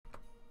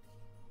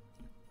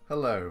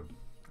Hello,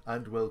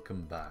 and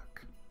welcome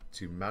back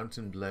to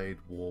Mountain Blade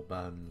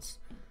Warband's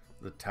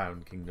The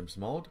Town Kingdoms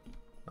mod.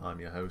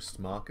 I'm your host,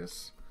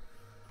 Marcus.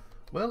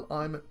 Well,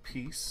 I'm at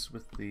peace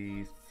with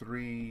the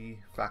 3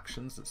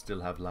 factions that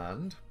still have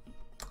land,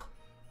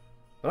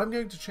 but I'm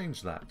going to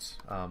change that.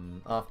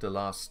 After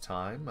last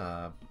time,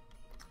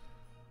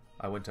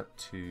 I went up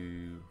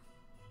to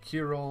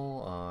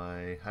Curaw.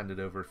 I handed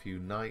over a few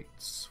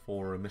knights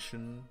for a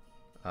mission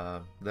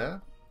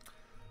there.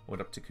 Went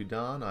up to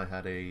Kudan. I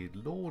had a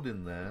lord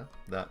in there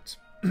that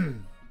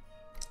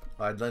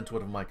I'd lent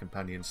one of my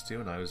companions to,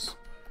 and I was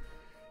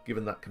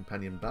given that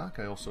companion back.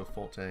 I also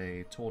fought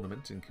a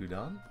tournament in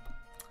Kudan.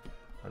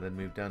 I then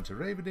moved down to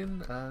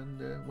Ravenin, and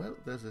well,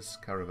 there's this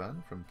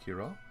caravan from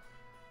Curaw.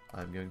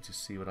 I'm going to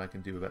see what I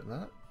can do about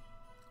that.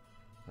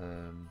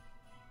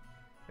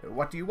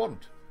 What do you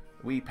want?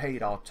 We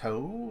paid our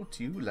toll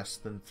to you less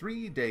than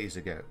 3 days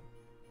ago.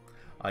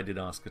 I did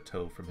ask a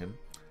toll from him.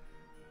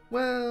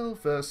 Well,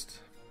 first,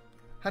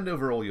 hand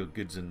over all your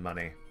goods and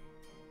money.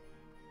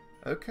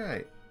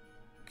 Okay.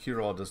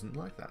 Curaw doesn't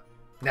like that.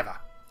 Never.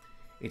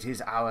 It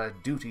is our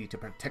duty to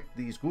protect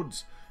these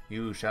goods.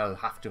 You shall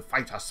have to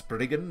fight us,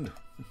 brigand.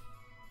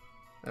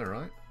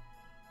 Alright.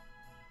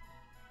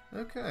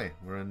 Okay,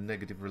 we're in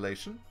negative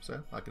relation,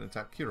 so I can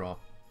attack Curaw.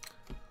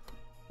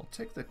 I'll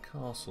take the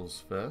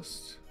castles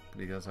first,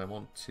 because I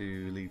want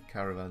to leave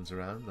caravans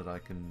around that I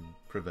can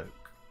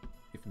provoke,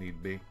 if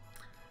need be.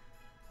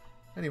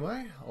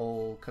 Anyway,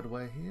 I'll cut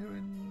away here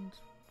and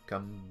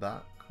come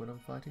back when I'm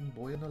fighting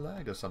Boy in a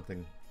Lag or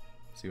something.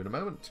 See you in a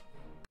moment.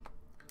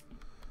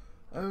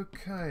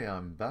 Okay,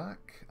 I'm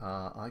back.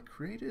 I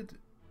created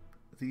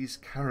these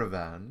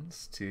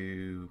caravans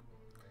to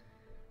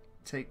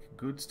take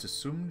goods to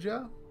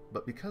Sumja,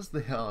 but because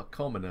they are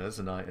commoners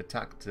and I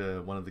attacked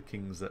one of the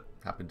kings that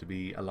happened to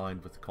be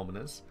aligned with the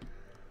commoners,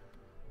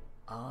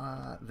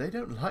 they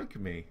don't like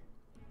me.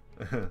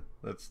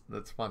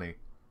 That's funny.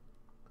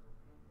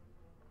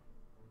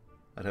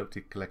 I'd hope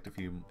to collect a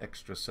few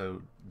extra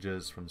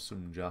soldiers from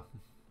Sumja.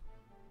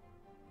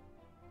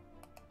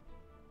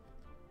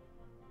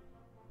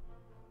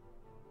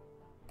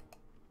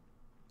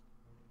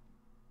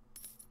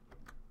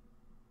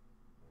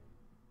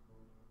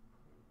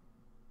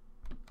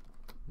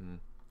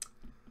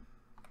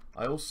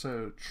 I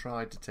also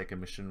tried to take a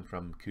mission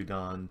from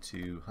Kudan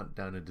to hunt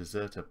down a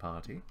deserter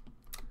party,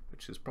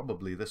 which is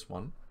probably this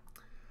one.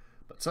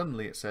 But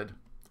suddenly it said,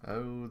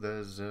 oh,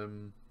 there's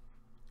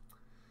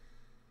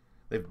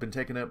they've been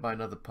taken out by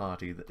another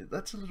party.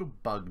 That's a little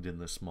bugged in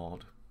this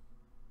mod.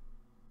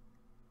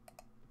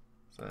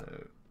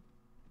 So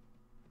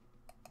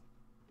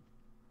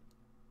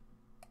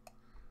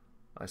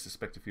I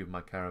suspect a few of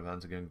my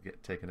caravans are going to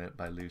get taken out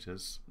by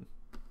looters.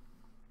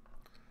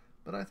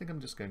 But I think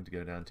I'm just going to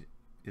go down to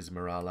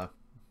Ismirala,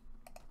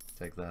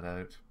 take that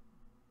out.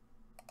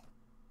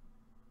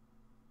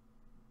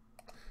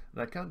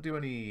 And I can't do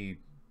any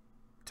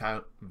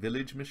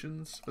village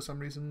missions for some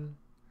reason.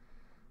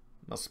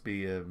 Must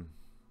be,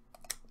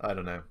 I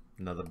don't know,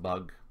 another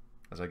bug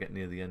as I get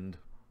near the end.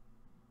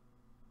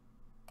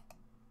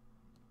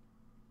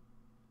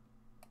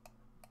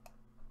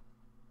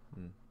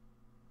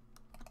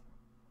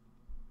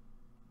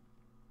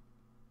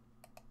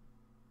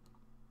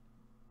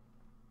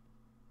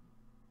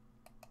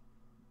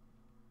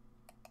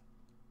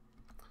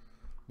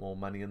 More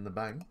money in the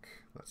bank,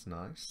 that's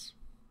nice.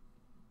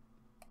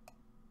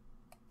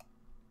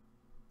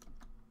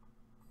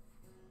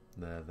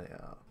 There they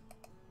are.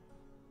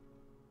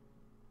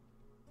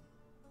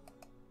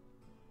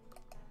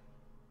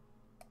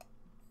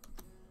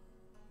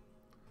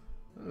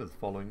 Oh, they're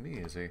following me,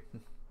 is he?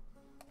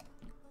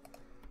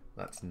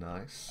 That's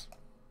nice.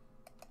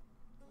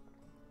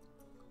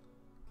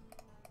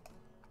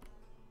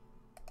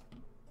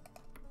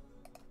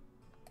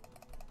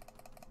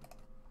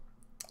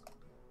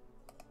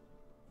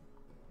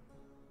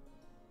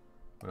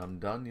 When I'm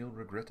done, you'll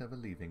regret ever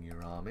leaving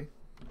your army.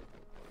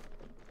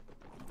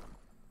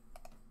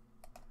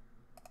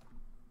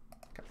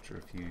 Capture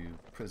a few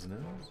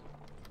prisoners.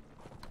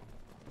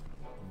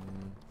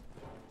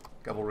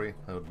 Cavalry,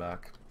 hold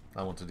back.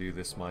 I want to do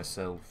this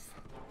myself.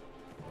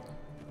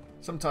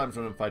 Sometimes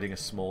when I'm fighting a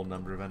small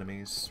number of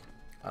enemies,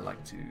 I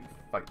like to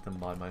fight them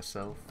by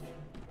myself.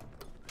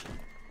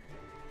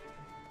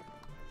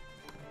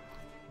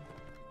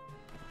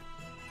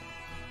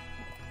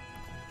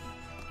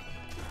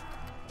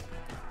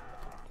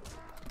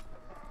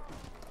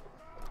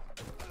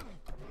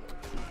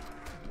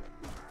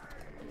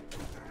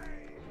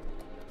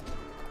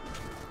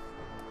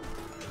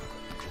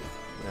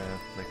 Yeah,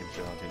 they can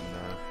charge in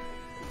now.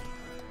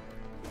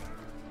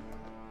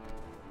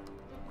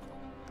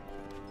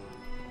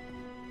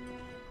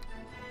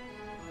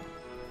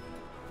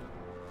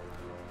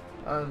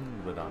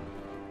 And we're done.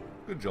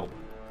 Good job.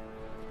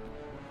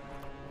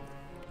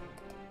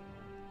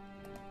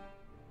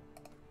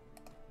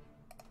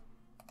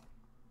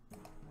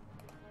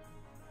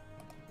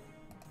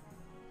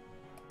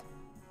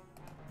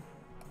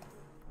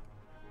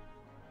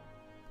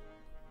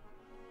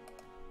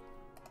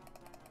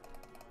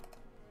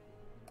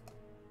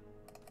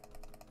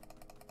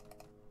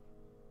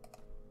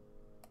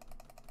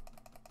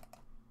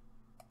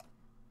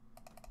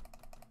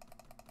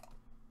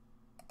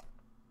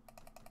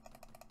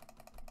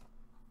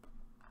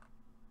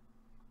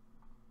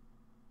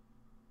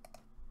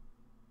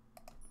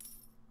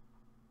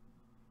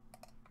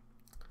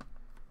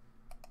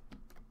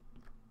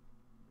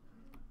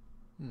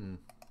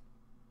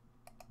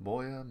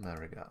 Boya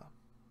Mariga.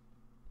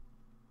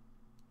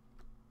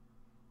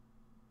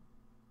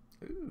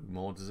 Ooh,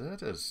 more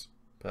deserters.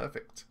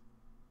 Perfect.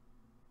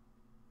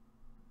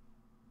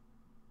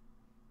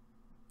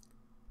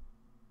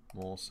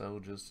 More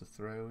soldiers to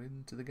throw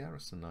into the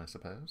garrison, I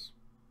suppose.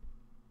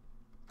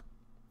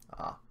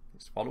 Ah,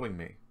 he's following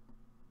me.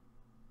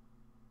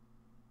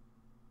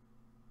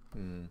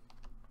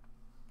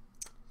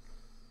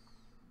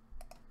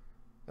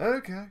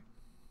 Okay.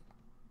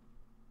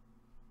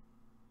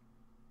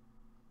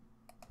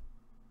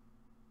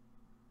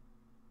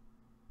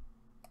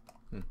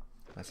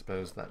 I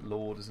suppose that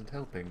lord isn't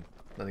helping.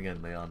 Then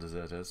again, they are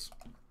deserters.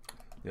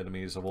 The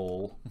enemies of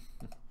all.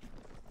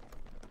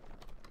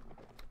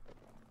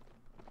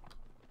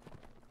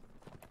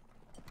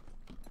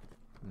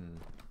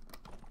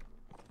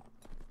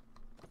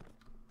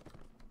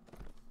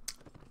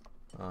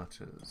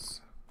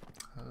 Archers.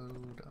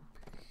 Hold up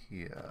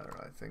here,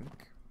 I think.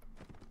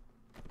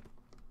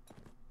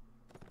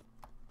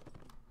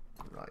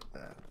 Right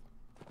there.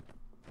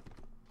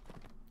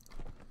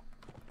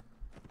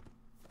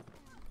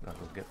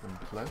 That'll get them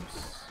close.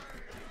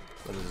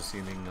 That is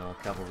assuming our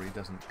cavalry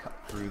doesn't cut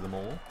through them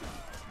all.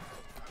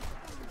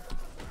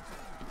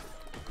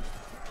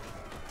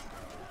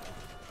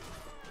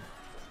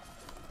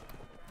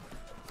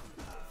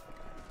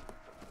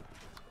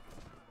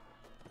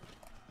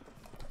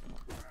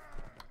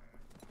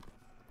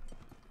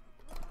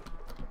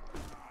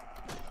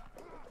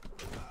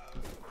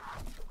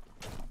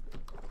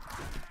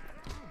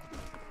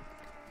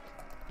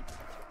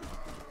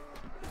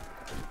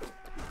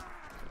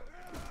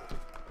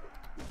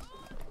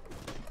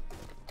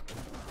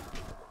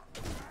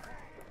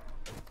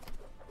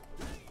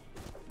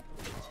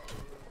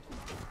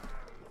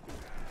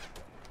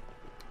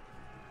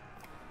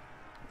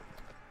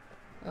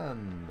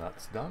 And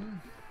that's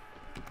done.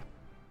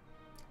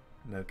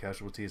 No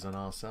casualties on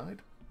our side.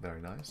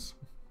 Very nice.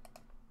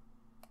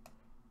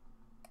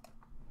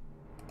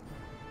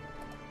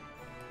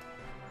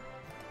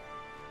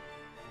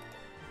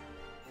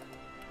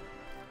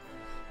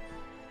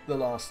 The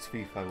last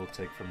fief I will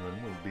take from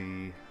them will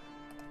be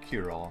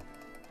Curaw.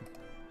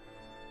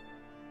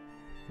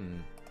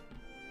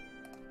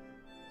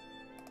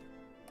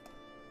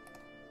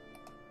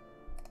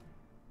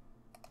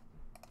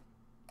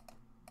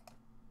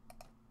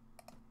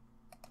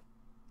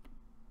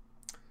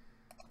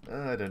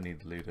 I don't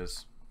need the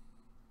looters.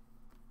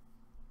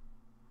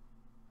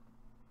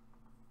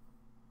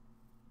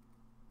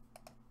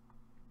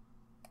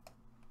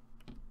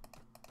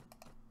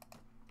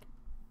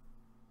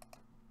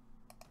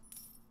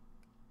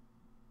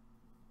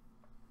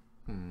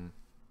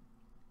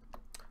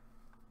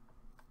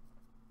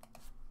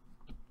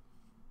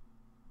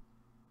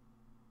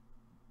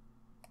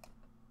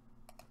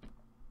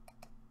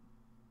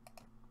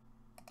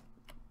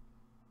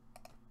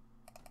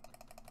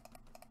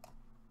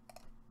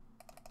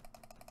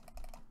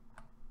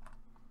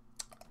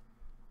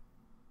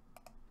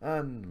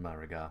 And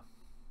Mariga.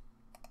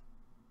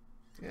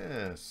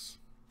 Yes.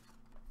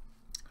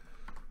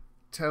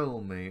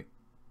 Tell me.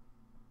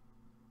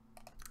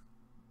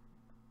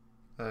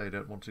 I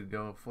don't want to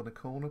go off on a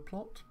corner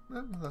plot?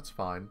 No, that's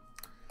fine.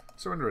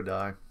 Surrender a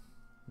die.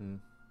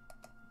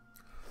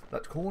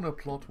 That corner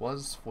plot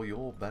was for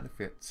your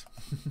benefit.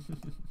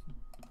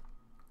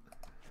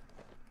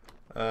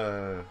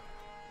 Now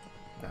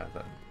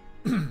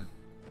then.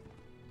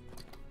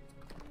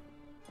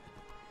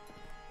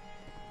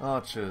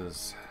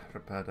 Archers,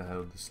 prepare to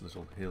hold this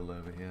little hill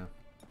over here.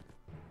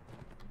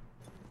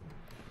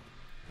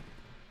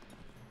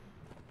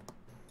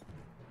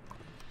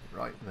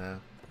 Right there.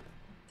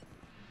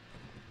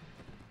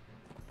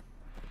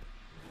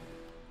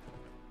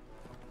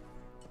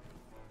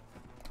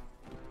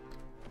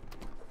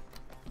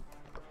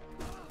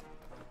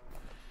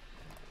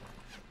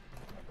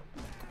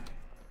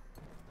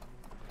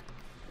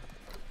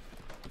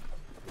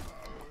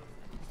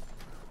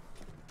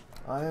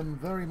 I am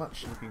very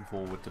much looking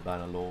forward to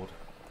Banner Lord.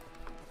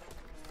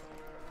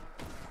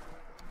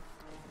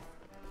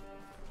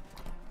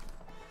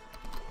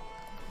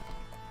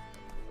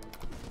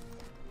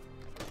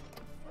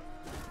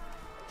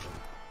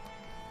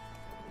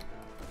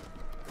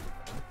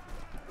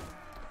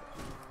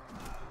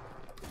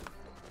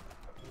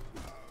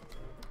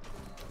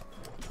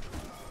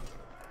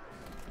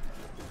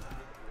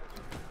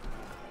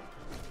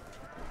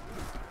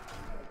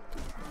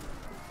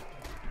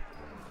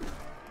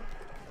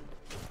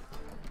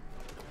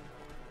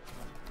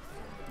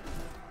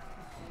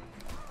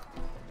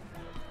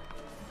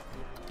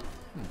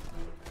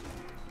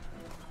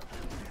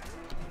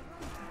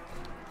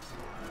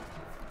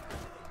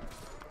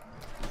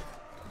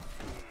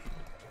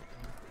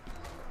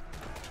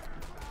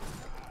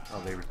 Are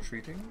they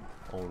retreating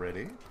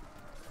already?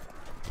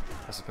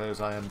 I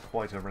suppose I am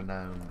quite a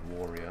renowned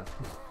warrior,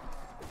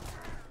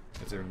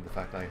 considering the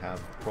fact I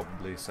have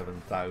probably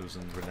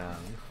 7,000 renown.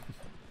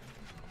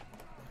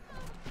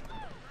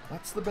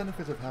 That's the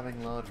benefit of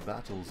having large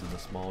battles in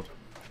this mod.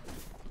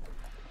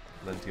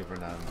 Plenty of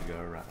renown to go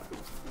around.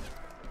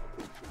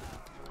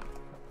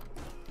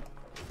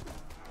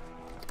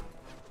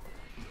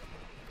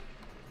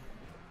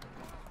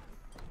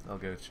 I'll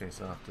go chase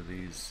after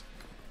these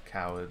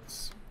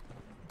cowards.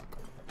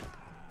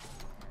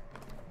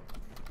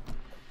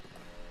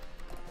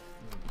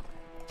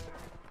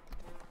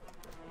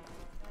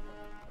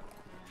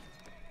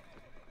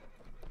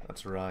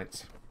 That's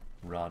right.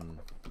 Run.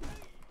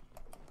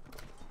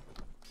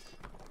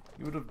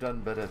 You would have done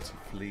better to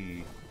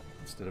flee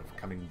instead of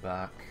coming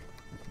back.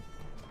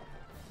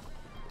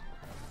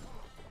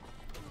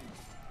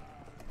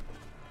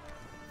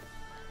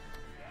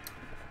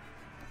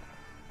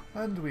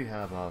 And we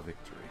have our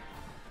victory.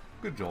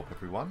 Good job,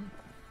 everyone.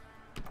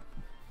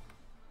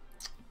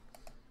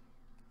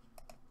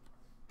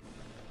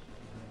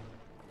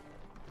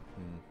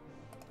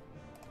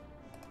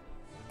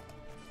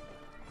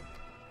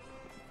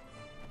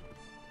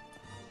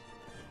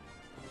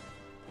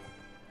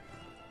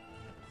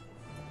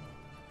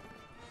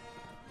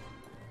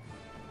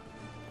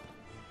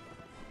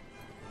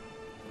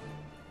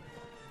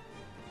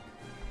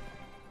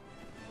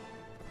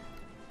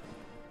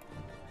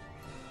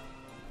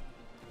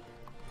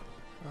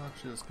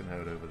 Archers can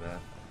head over there.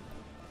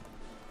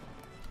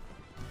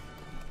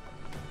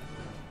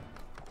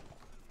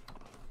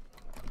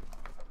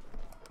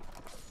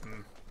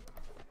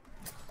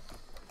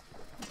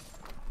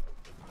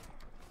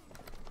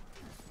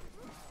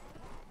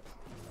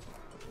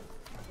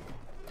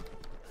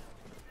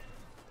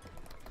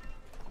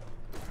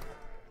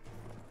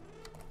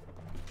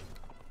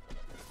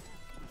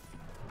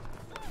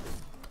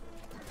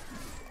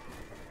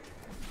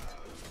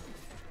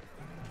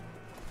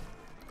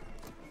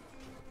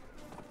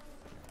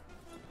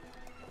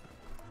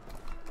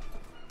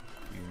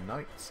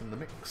 Knights in the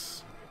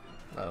mix.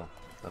 Oh,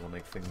 that'll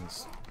make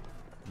things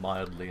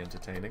mildly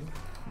entertaining.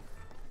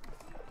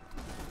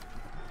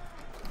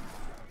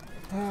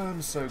 Oh,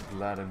 I'm so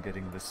glad I'm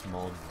getting this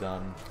mod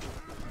done.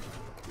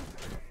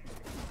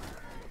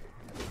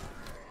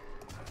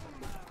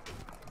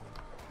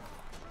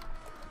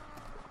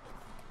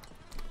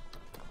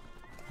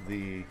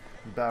 The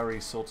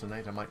Barry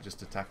Sultanate, I might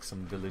just attack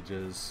some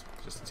villagers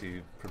just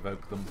to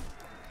provoke them.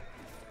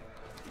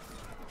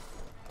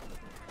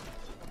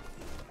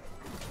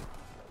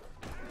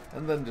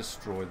 And then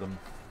destroy them.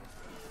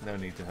 No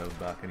need to hold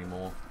back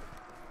anymore.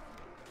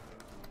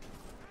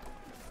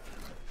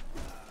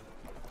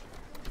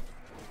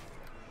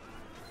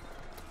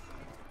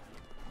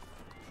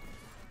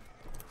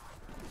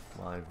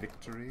 My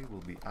victory will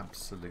be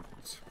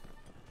absolute.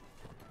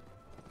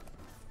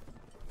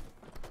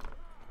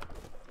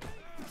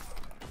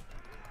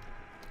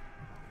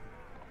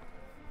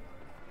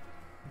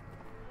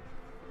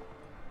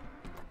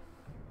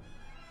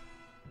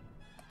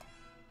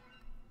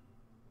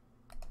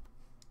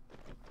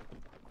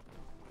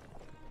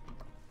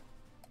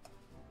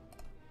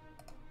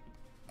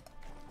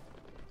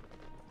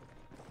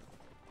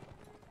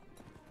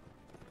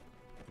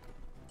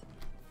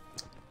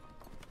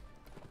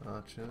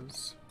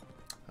 Archers,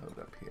 hold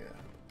up here.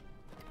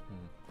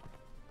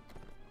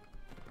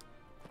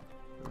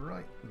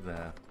 Right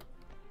there.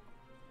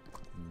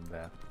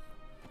 There.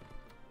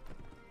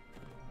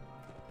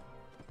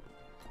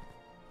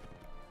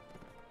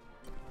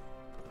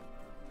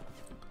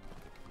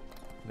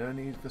 No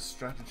need for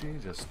strategy,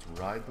 just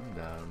ride them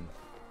down.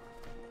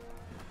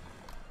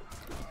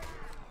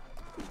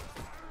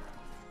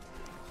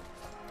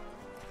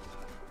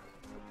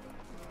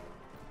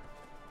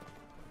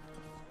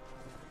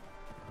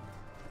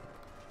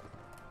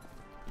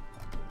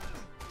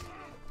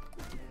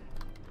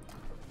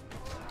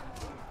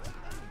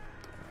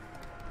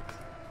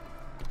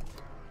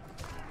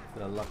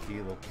 If they're lucky,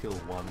 they'll kill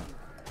one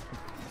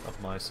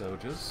of my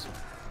soldiers.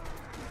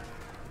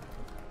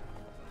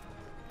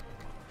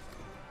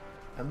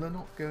 And they're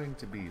not going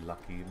to be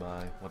lucky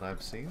by what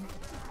I've seen.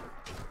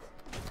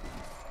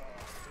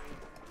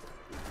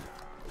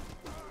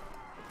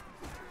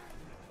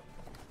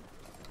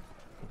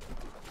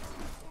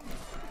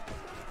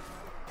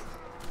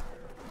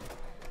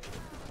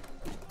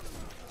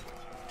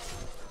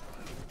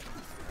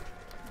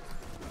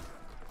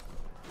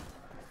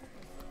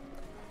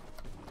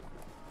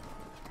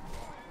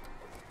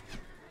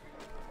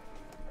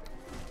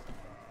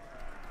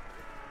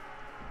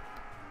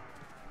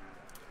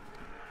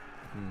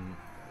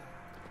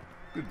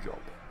 Good job.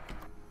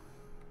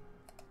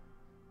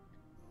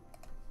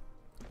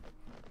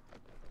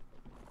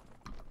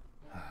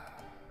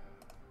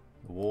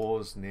 The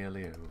war's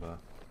nearly over.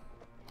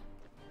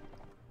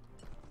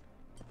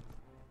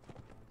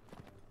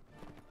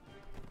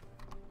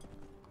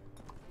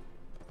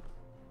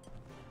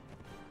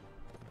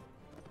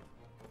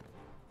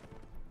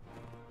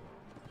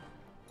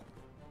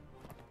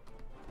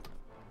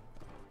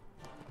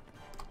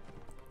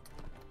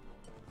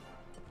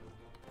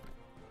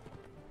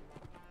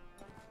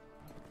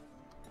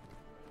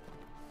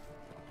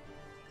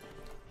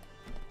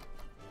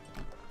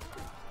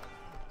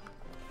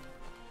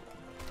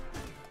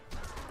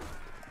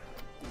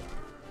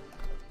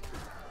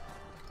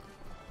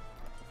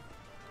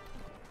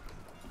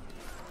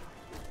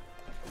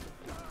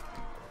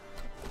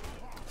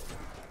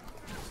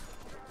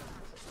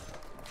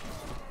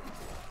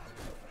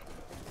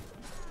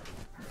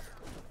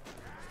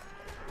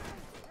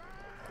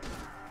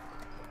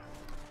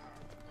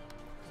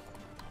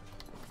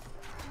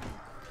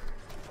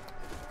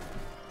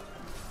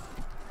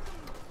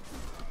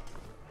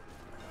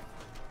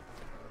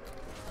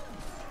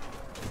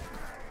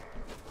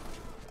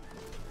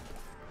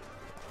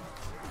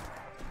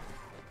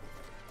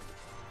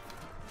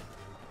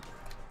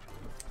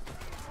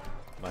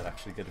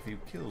 actually get a few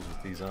kills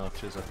with these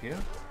archers up here.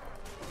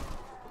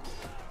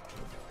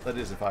 That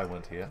is, if I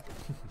went here.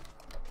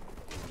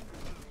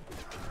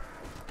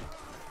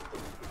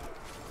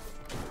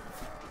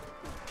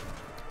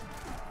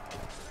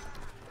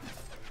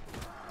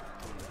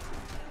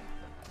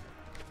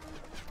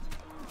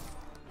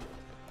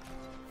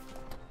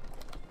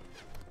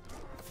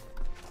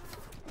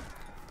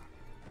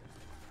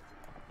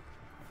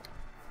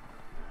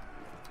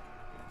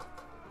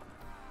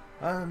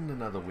 And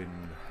another win.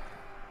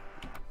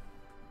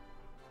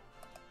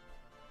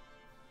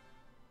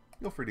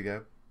 You're free to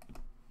go.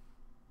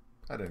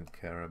 I don't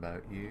care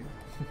about you.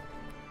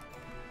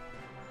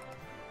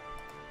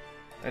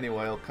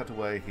 Anyway, I'll cut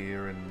away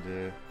here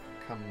and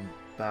come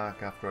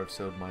back after I've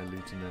sold my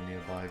loot in a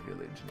nearby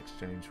village in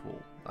exchange for,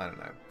 I don't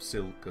know,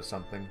 silk or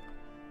something.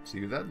 See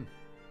you then.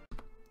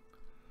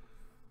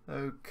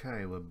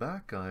 Okay, we're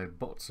back. I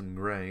bought some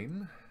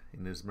grain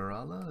in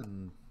Ismirala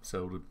and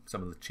sold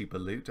some of the cheaper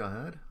loot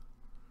I had.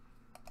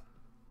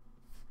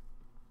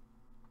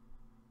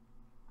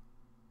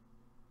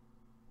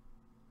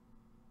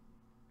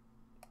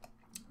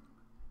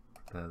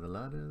 Prepare the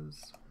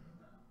ladders.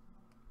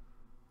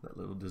 That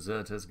little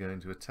deserter's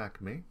going to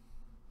attack me.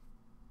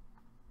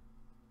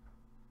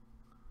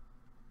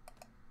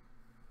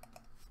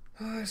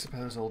 I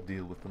suppose I'll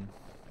deal with them.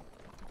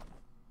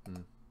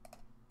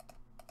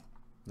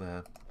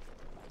 There.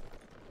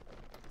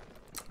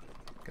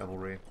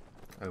 Cavalry.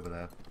 Over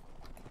there.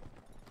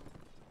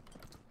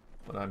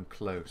 When I'm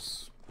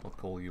close, I'll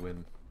call you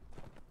in.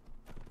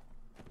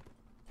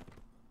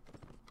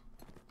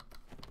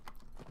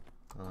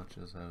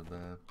 Archers out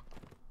there.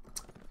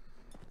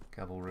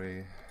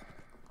 Cavalry.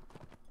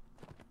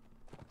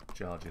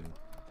 Charging.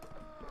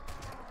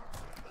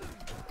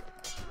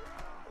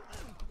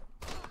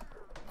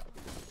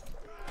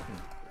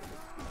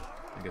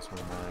 I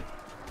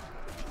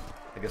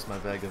guess my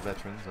Vaegir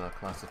veterans are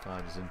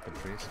classified as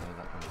infantry, so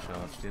that one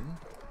charged in.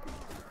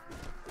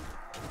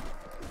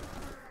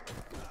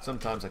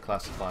 Sometimes I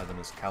classify them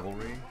as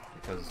cavalry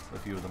because a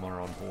few of them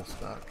are on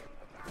horseback.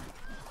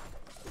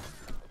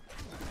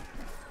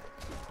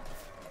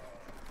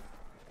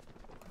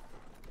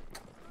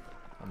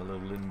 I'm a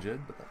little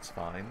injured, but that's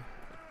fine.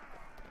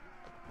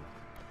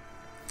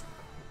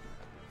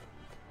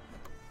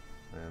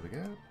 There we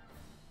go.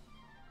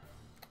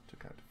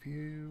 Took out a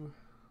few.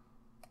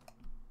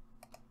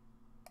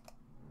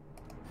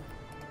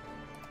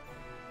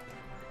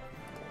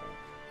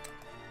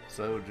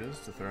 Soldiers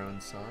to throw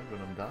inside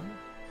when I'm done.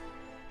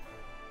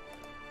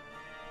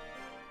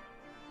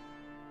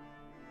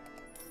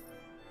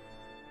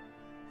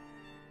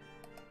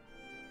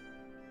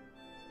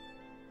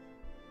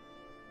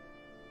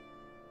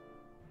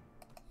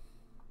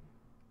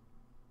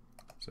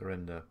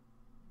 Surrender.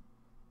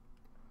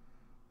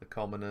 The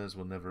commoners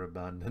will never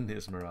abandon the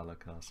Ismirala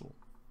Castle.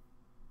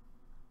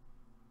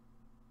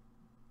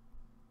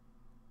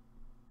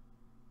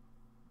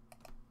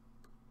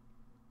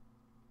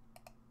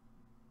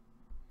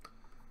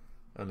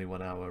 Only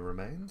 1 hour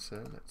remains,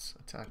 so let's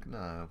attack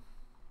now.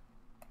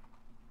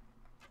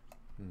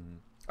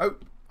 Oh!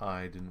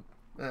 I don't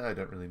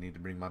really need to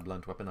bring my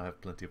blunt weapon, I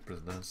have plenty of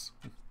prisoners.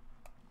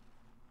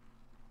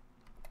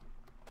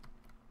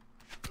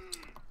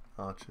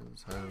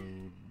 Archers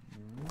hold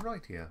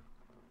right here.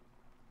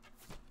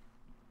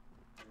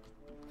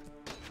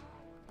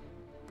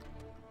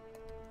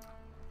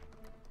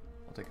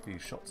 I'll take a few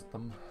shots at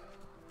them.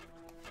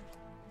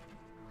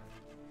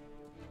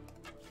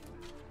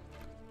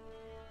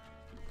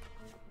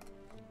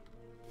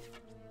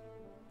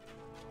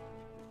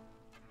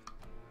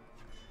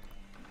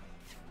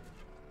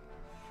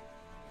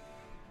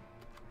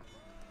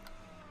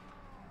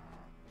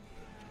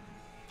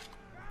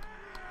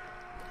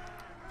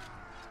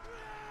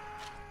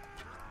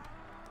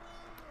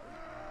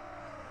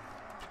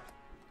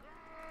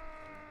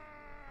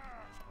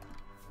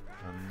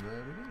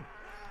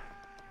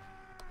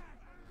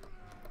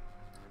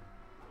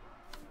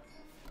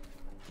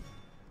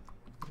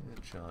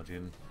 Charge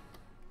in.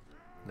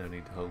 No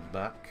need to hold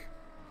back.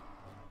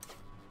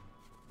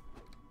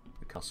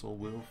 The castle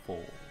will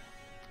fall.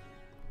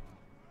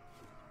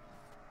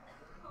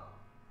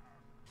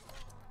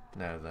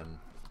 Now then.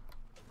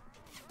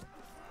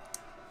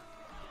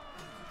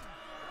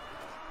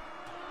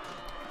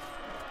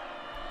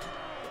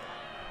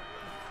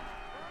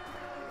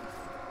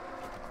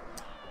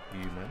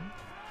 You men,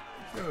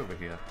 go over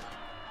here.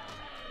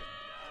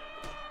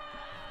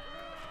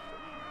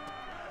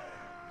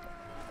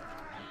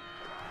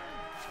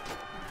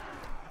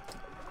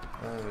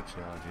 Oh,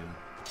 charging.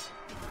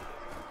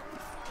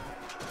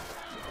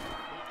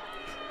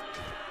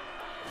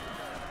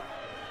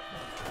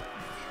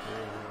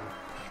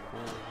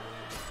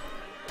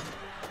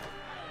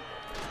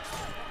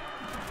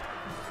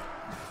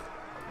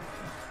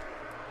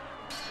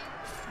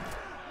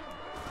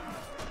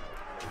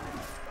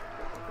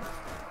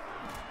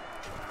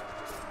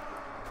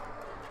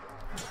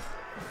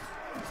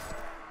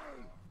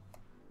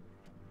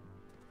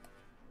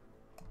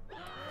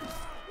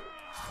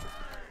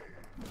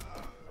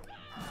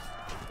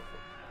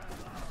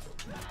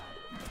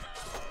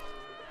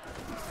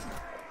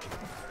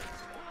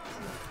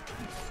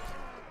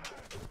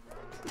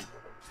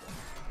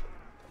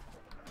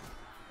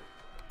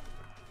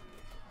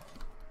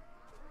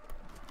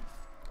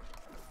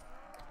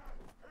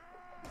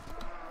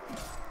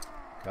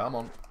 Come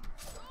on.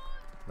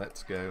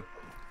 Let's go.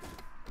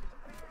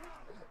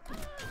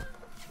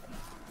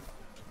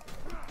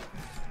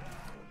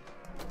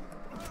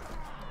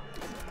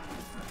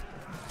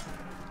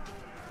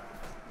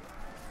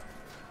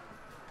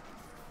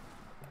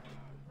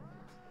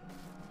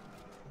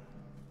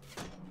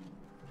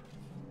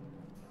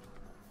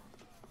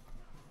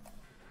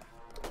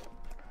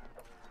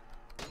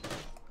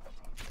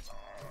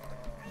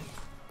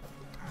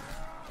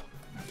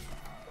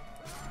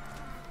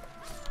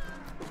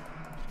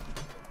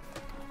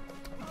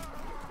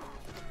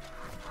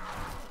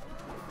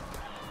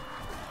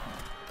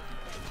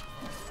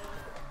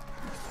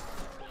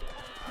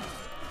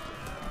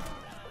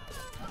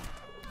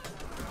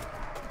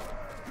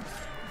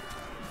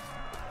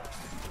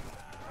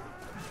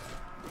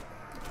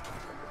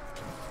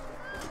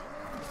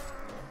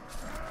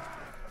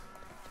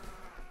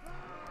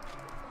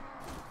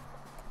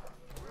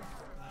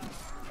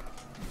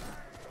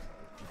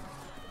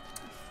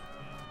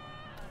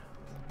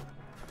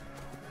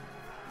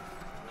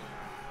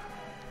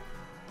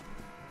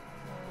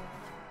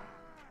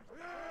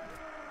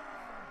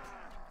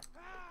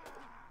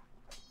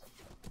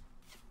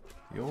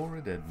 You're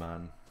a dead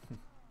man.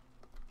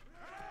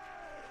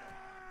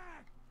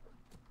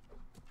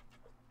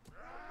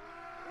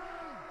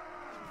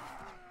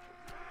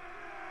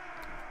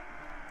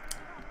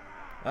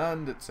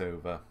 And it's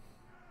over.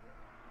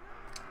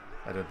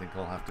 I don't think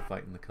I'll have to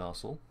fight in the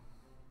castle.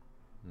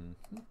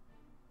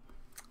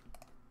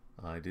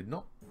 I did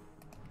not.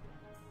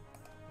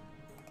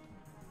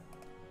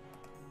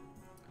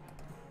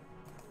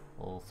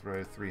 I'll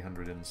throw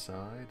 300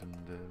 inside and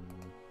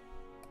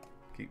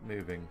keep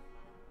moving.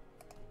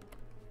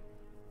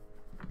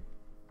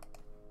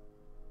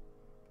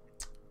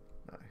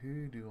 Now,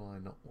 who do I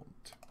not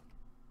want?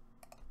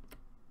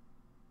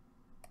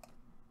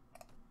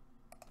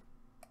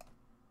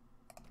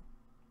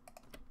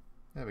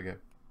 There we go.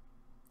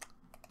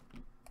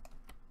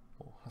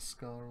 More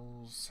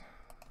Huskarls.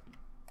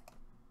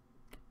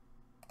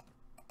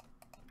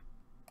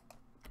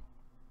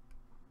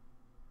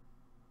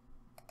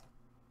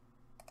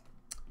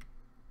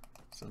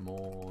 Some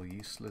more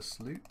useless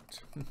loot.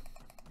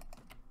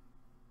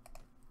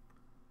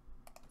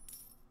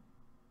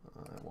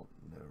 I want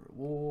no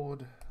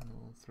reward, and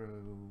I'll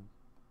throw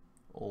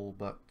all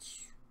but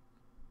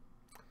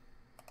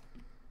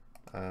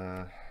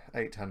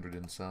 800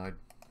 inside.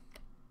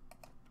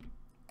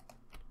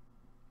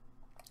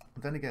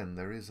 Then again,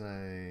 there is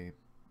a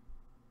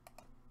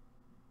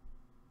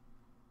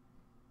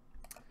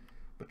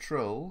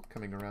patrol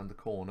coming around the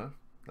corner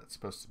that's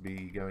supposed to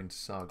be going to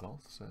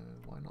Sargoth, so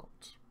why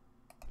not?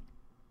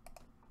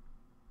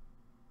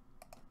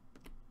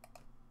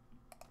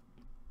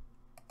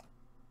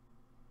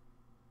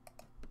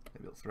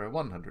 Maybe I'll throw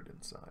 100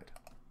 inside.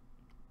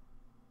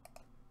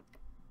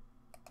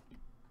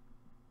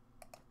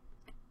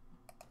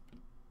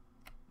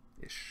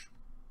 Ish.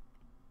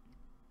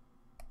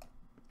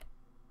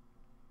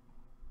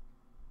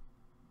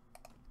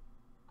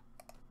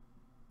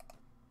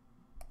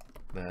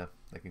 There,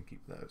 they can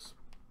keep those.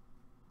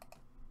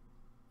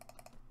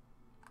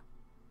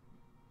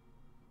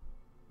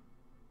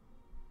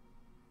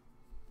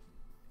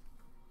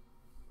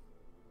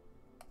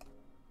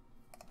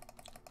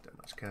 Don't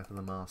much care for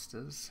the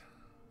masters.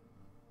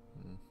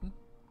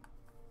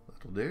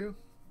 That'll do.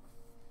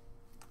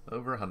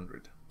 Over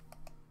 100.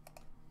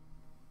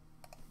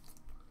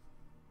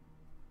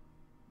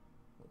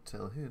 I'll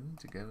tell him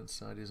to go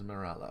inside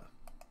Ismirala.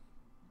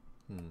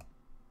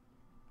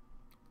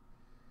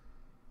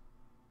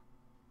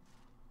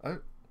 Oh,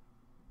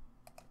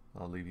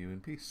 I'll leave you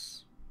in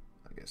peace.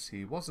 I guess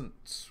he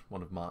wasn't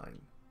one of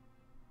mine.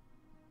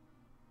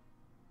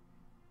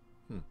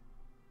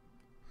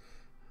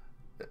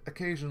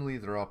 Occasionally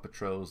there are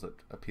patrols that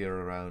appear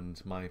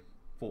around my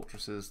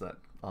fortresses that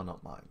are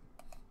not mine.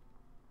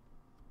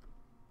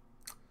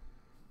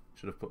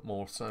 Should have put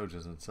more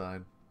soldiers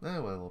inside.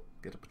 Oh well, I'll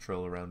get a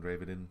patrol around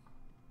Raven.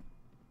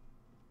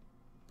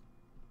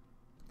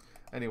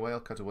 Anyway, I'll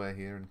cut away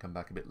here and come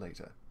back a bit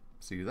later.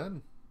 See you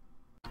then.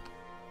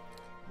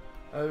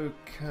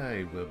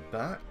 Okay, we're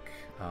back.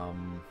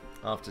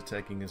 After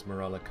taking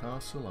Ismirala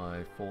Castle,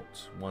 I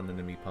fought one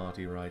enemy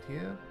party right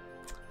here.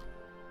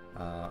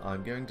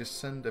 I'm going to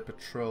send a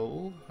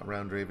patrol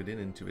around Raven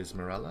into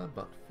Ismirala,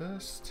 but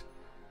first,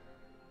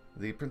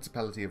 the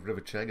Principality of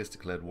Rivacheg has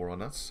declared war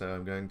on us, so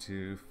I'm going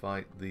to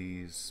fight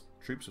these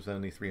troops with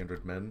only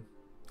 300 men.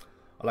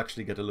 I'll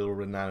actually get a little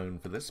renown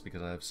for this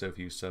because I have so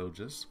few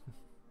soldiers.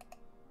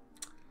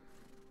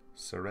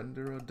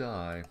 Surrender or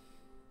die.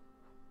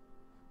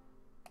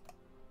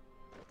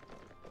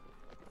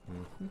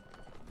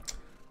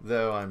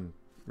 Though I'm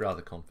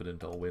rather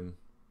confident I'll win.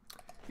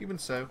 Even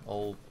so,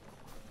 I'll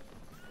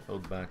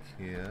hold back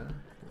here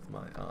with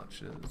my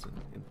archers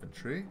and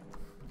infantry.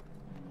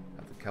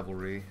 Have the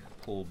cavalry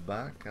pull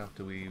back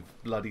after we've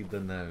bloodied the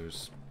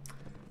nose.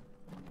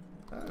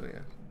 Oh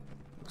yeah,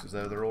 looks as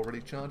though they're already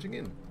charging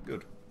in.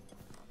 Good.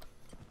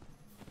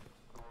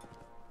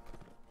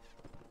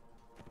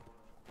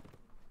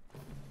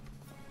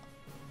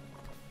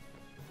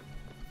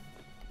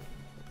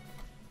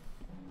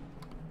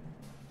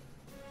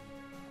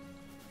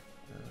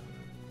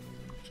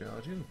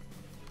 charge in.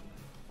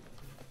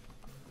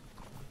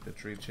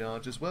 Infantry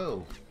charge as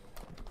well.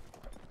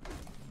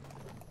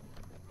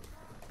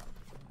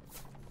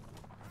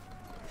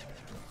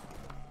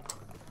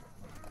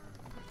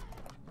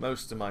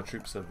 Most of my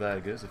troops are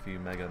Vaegirs, a few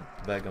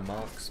Vaegir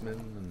marksmen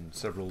and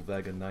several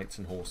Vaegir knights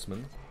and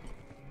horsemen.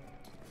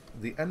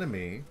 The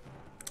enemy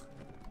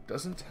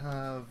doesn't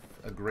have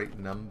a great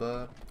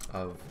number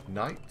of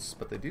knights,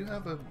 but they do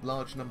have a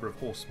large number of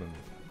horsemen.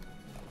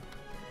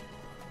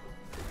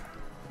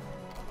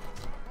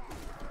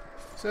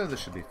 So this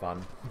should be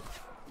fun.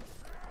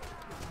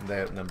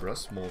 They outnumber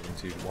us more than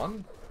 2 to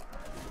 1.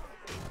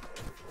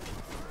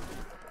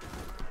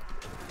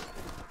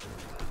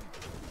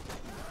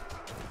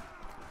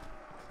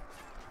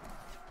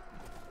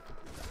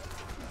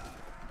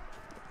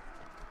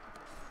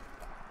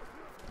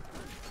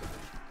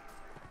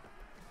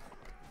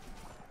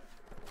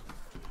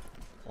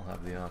 I'll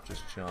have the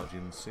archers charge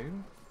in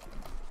soon.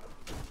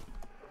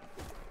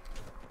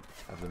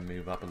 Have them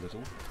move up a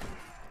little.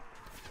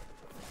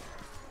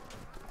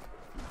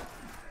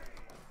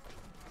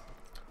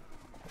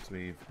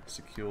 We've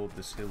secured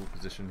this hill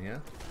position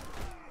here.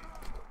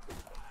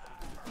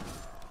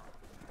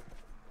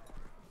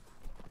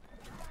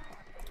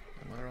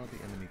 And where are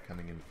the enemy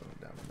coming in from?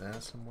 Down there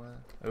somewhere?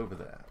 Over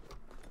there.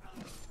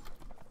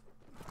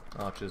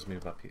 Archers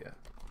move up here.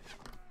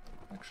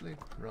 Actually,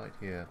 right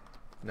here.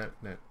 No,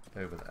 no,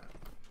 over there.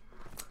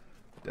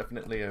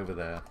 Definitely over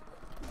there.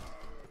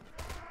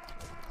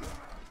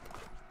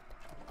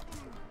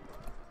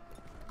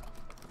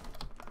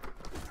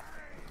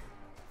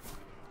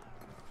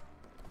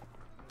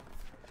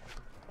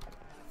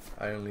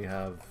 I only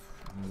have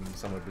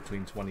somewhere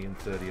between 20 and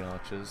 30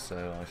 archers,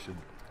 so I should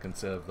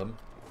conserve them.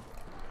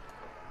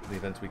 In the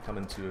event we come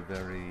into a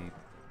very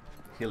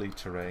hilly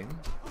terrain.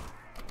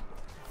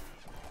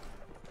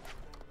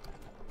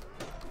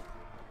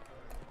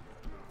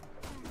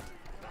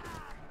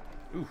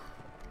 Ooh.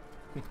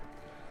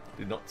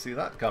 Did not see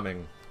that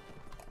coming.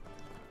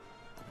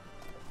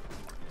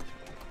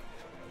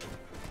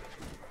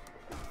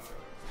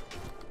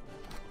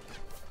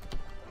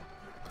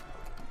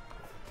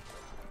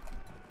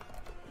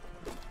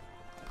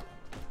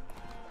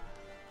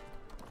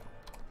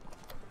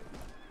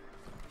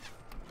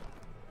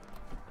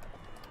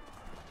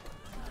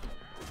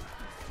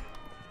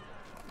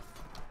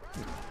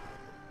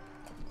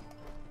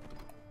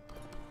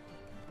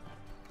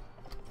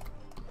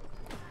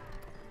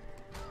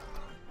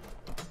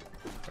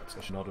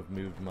 I should not have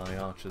moved my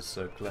archers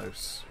so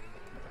close.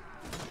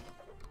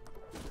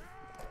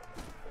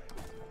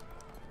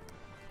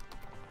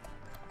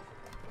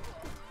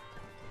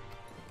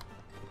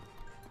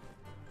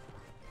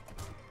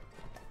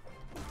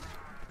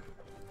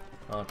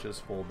 Archers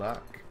fall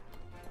back.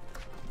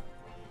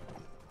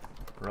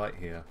 Right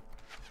here.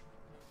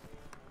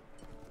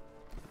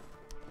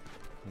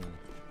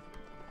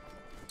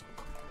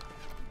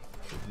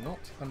 Should not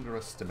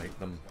underestimate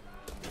them.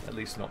 At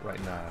least not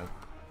right now.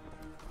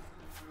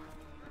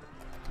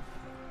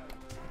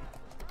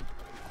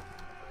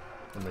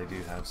 And they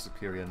do have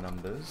superior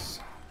numbers.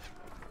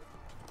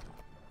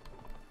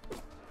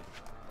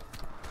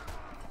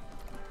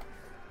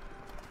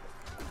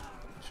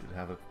 Should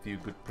have a few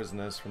good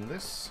prisoners from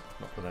this.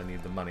 Not that I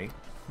need the money.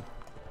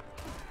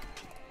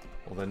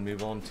 We'll then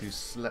move on to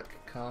Jelkalan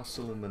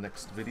Castle in the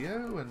next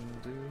video, and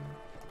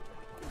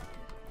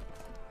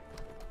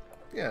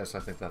yes, I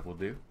think that will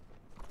do.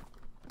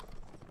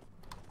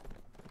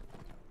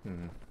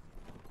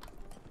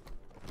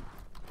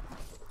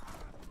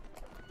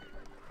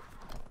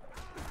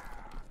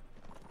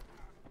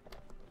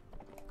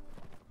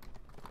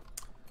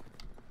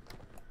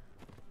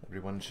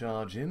 Everyone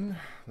charge in.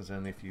 There's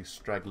only a few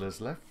stragglers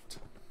left.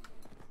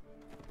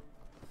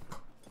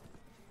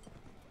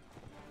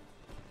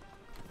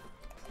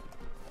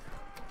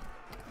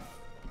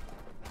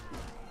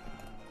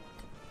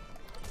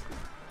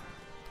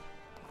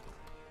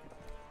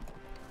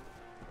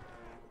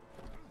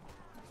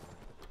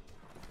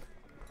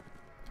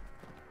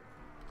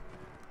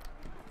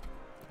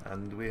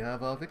 And we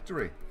have our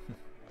victory.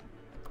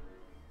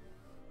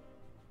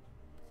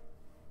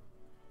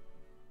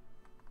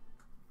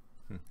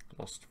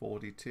 Lost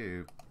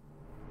 42.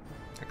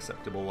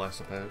 Acceptable, I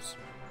suppose.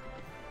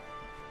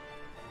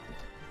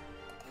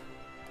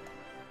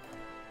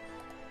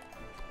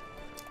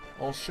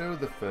 I'll show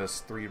the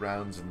first 3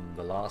 rounds and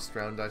the last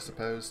round, I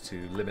suppose,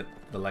 to limit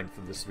the length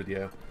of this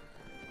video.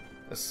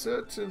 A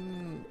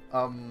certain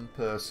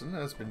person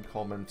has been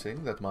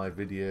commenting that my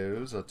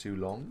videos are too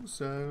long,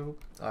 so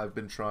I've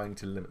been trying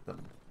to limit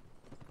them.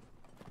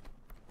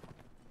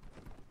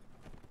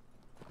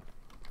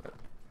 But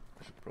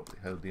I should probably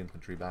hold the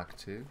infantry back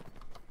too.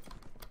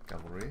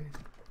 Cavalry.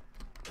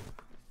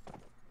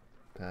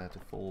 Prepare to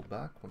fall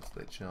back once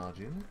they charge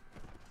in.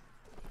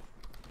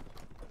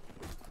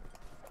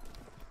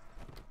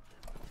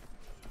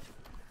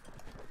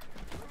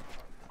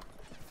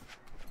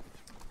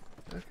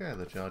 Okay,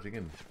 they're charging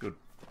in. Good.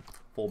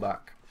 Fall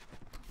back.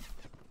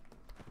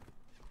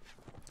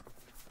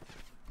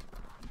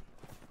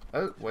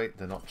 Oh, wait,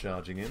 they're not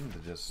charging in.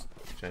 They're just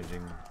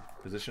changing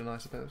position, I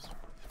suppose.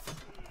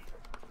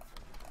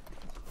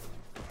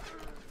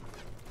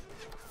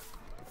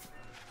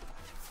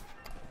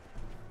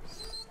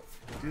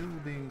 Still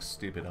being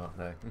stupid, aren't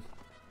they?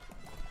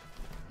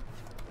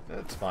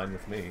 That's fine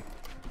with me.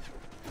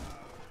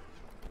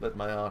 Let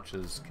my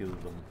archers kill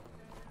them.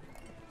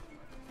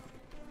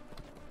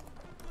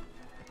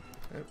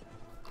 Yep.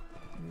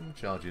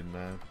 Charge in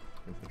now.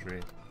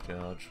 Infantry,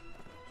 charge.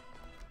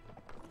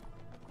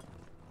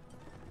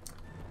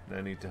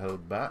 No need to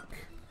hold back.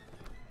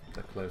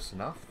 They're close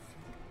enough.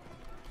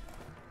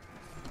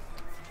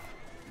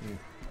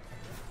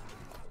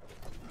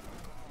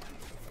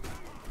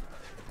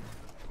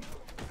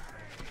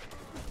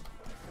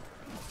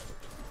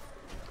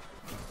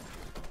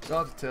 It's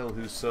hard to tell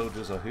whose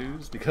soldiers are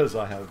whose, because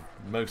I have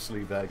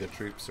mostly Vaegir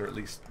troops, or at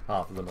least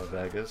half of them are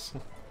Vaegirs.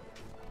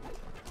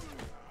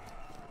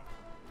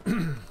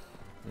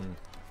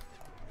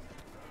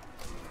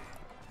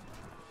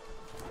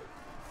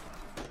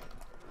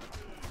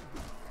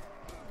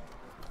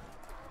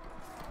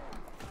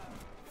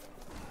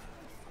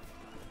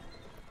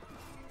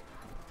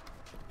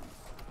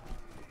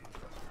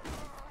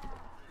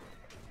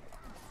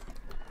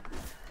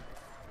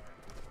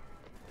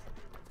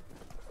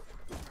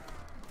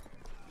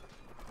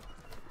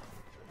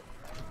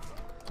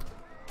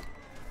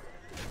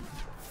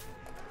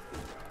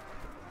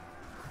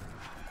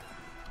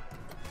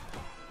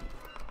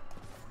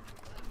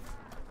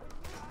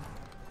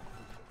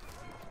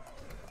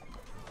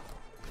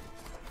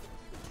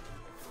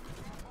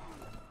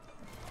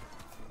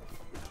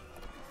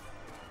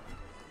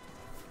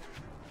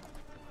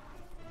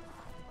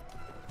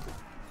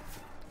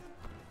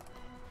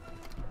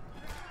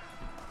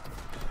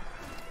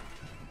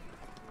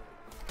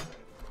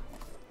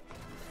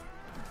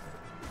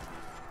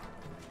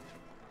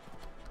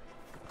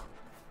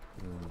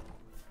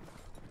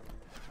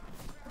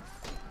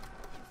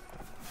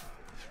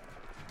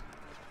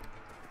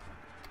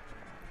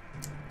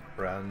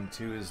 Round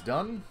 2 is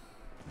done.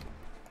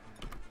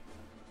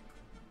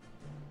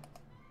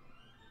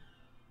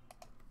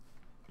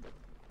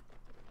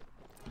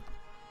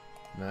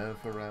 Now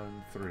for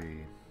round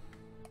 3.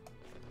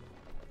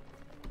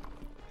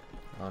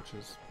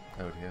 Archers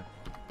out here.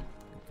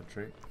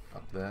 Infantry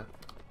up there.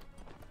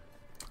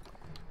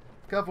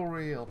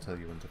 Cavalry, I'll tell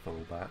you when to fall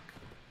back.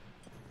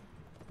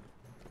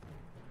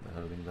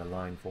 They're holding their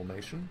line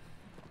formation.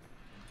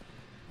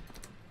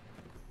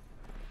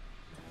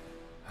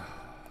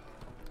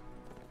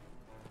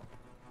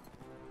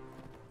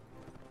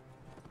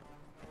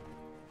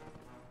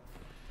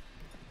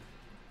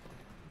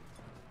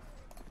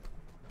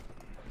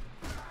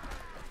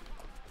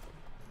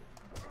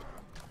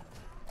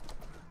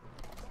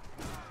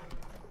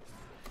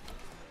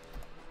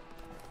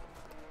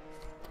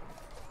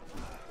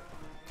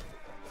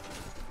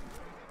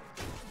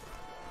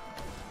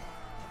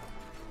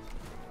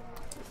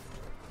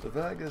 The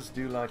Vaegirs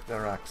do like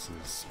their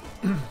axes.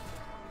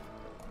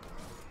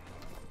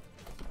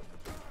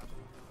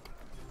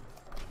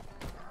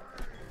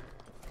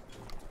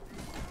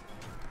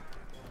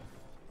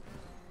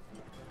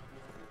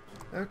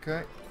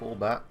 Okay, fall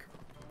back.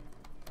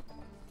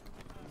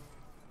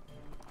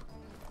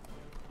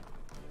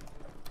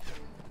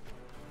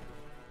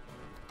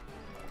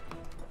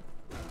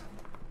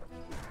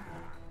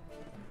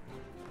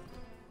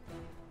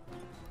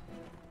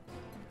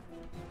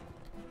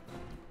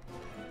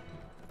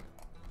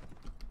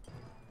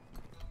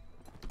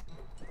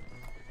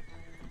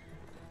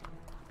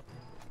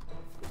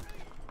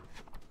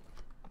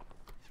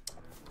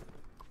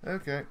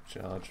 Okay,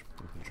 charge,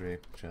 infantry,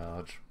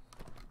 charge.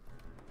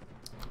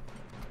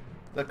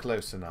 They're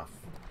close enough.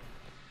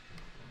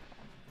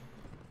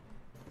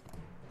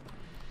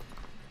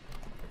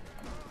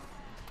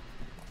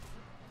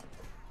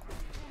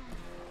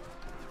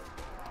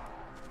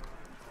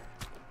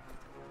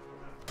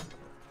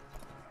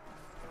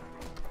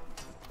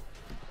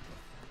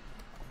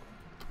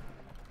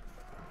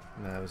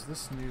 Now, is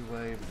this new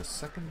wave the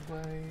second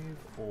wave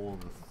or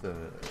the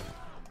third?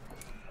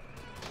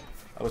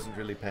 I wasn't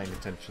really paying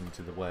attention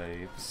to the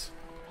waves.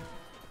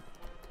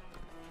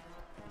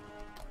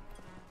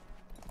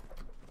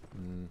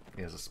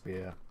 Here's a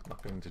spear.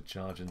 Not going to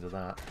charge into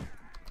that.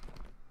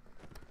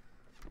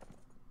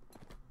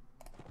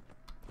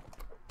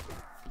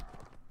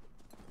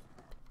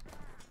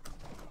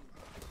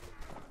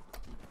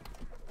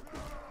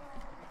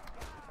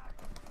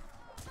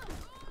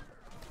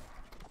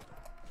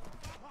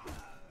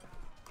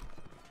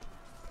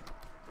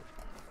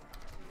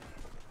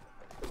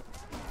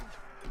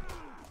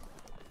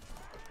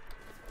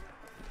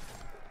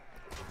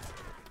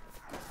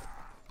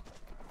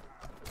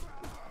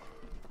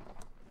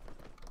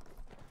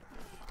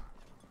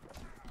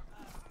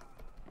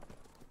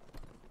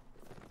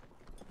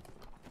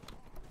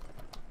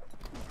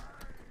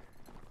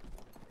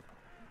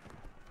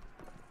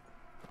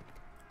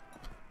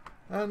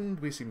 And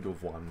we seem to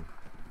have won.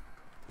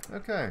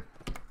 Okay.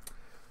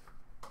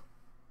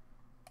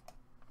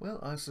 Well,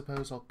 I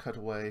suppose I'll cut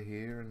away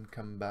here and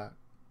come back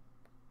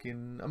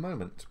in a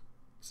moment.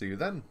 See you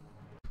then.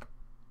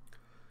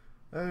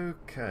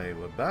 Okay,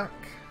 we're back.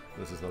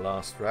 This is the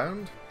last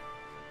round.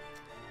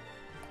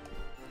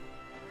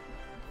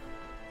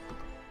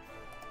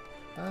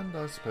 And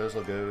I suppose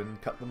I'll go and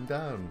cut them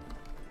down.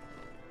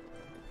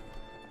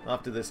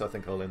 After this, I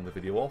think I'll end the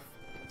video off.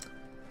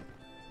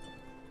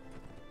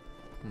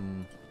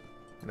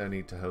 No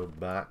need to hold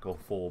back or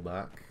fall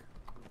back.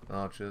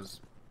 Archers,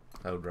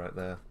 hold right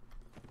there.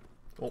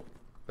 Oh,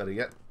 better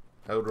yet,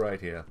 hold right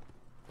here.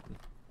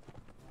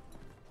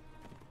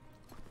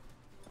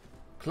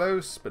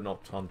 Close, but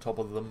not on top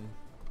of them.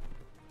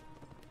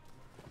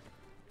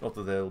 Not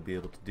that they'll be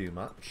able to do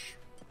much.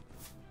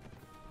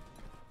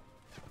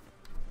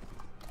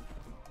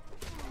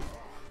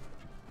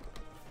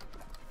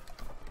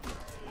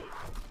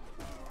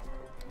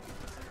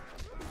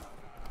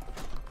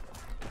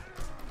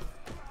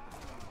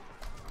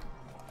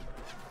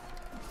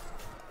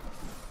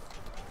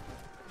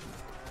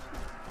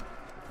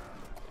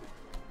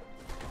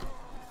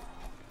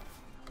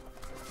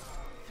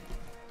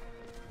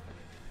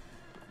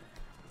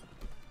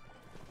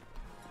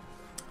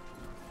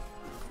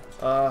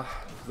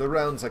 The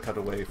rounds I cut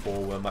away for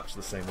were much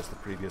the same as the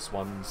previous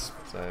ones,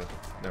 so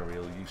no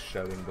real use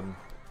showing them.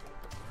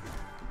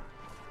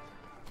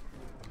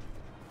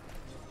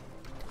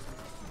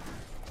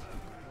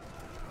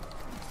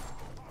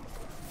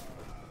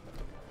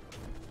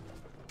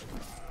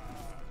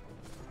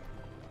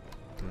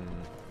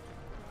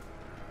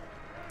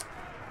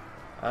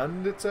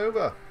 And it's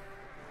over.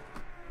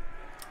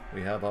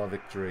 We have our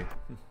victory.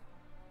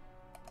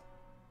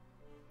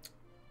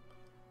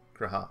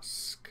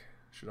 Krahask.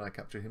 Should I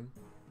capture him?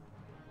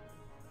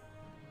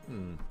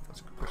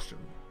 That's a good question.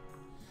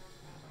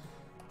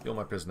 You're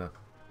my prisoner.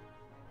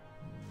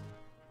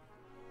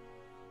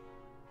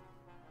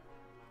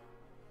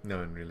 No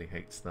one really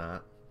hates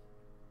that.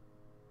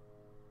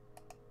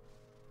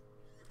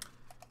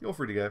 You're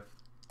free to go.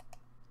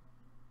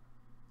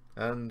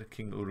 And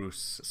King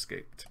Urus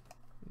escaped.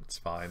 It's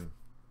fine.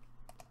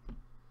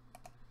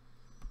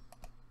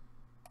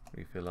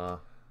 Refill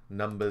our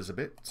numbers a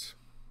bit.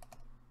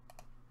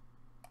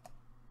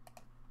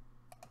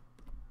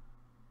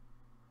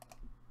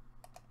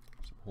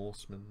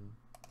 Horsemen,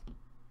 a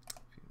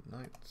few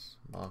knights,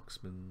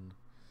 marksmen,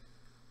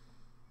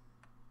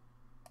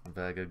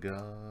 Vaegir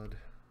Guard.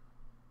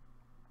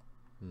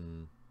 I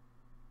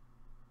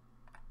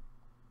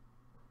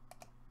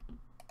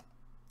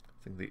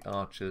think the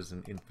archers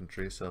and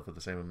infantry sell for the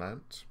same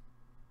amount.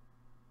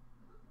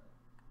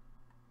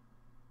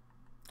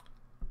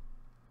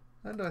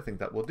 And I think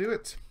that will do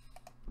it.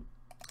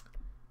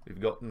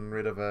 We've gotten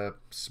rid of a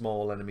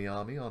small enemy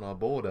army on our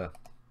border.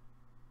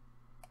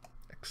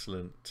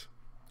 Excellent.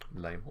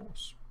 Lame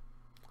horse.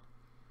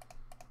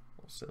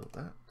 I'll sell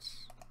that.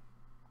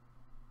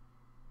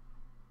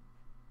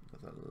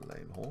 Another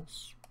lame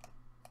horse.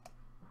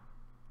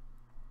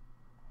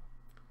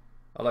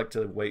 I like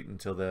to wait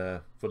until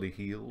they're fully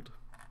healed.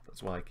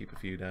 That's why I keep a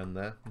few down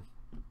there.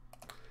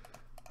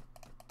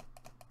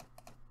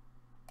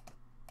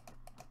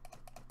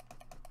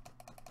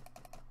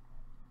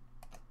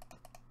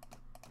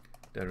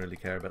 Don't really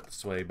care about the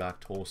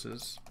sway-backed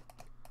horses.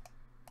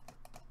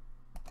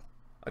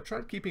 I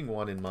tried keeping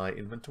one in my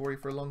inventory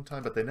for a long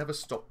time, but they never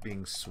stopped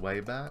being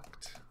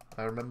sway-backed.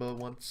 I remember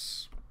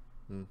once.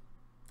 Of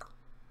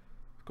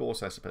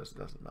course, I suppose it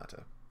doesn't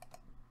matter.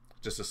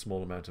 Just a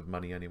small amount of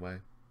money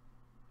anyway.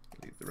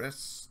 Leave the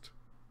rest.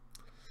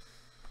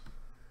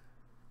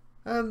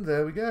 And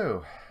there we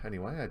go.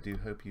 Anyway, I do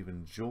hope you've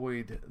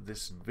enjoyed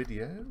this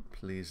video.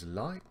 Please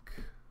like,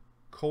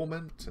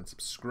 comment, and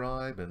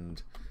subscribe,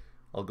 and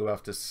I'll go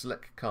after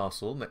Jelkalan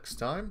Castle next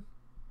time.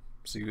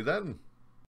 See you then.